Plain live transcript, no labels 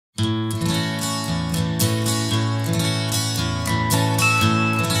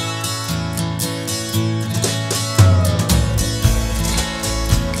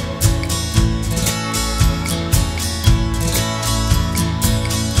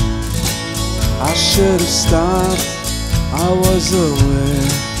I should have stopped, I was aware.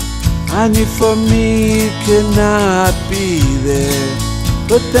 I knew for me you could not be there.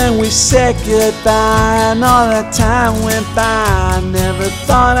 But then we said goodbye and all that time went by. I never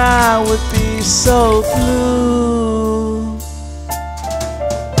thought I would be so blue.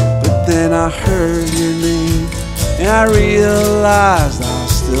 But then I heard your name and I realized I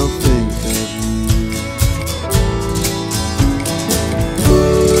still think of you.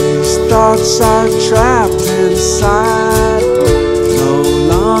 These thoughts are trapped inside. No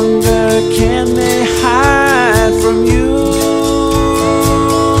longer can they hide from you.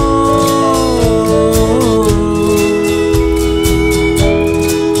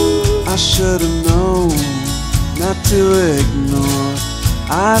 I should have known not to ignore.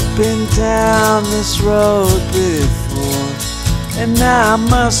 I've been down this road before, and now I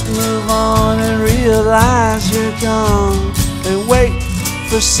must move on and realize you're gone and wait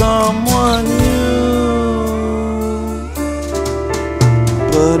for someone new.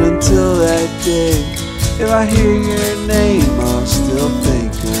 But until that day, if I hear your name, I'll still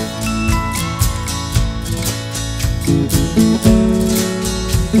think of you.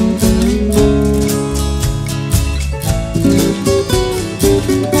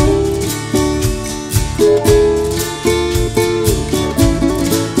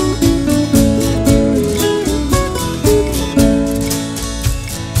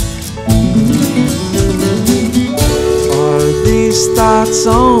 These thoughts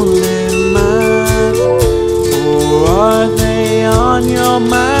only mine, or are they on your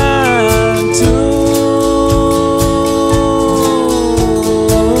mind too?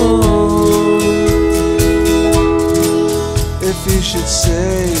 If you should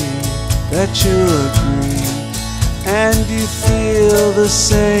say that you agree and you feel the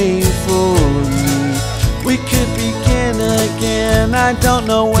same for me, we could begin again. I don't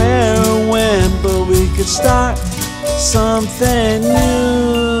know where or when, but we could start something new.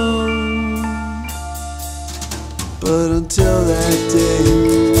 But until that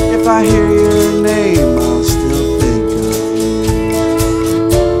day, if I hear your name, I'll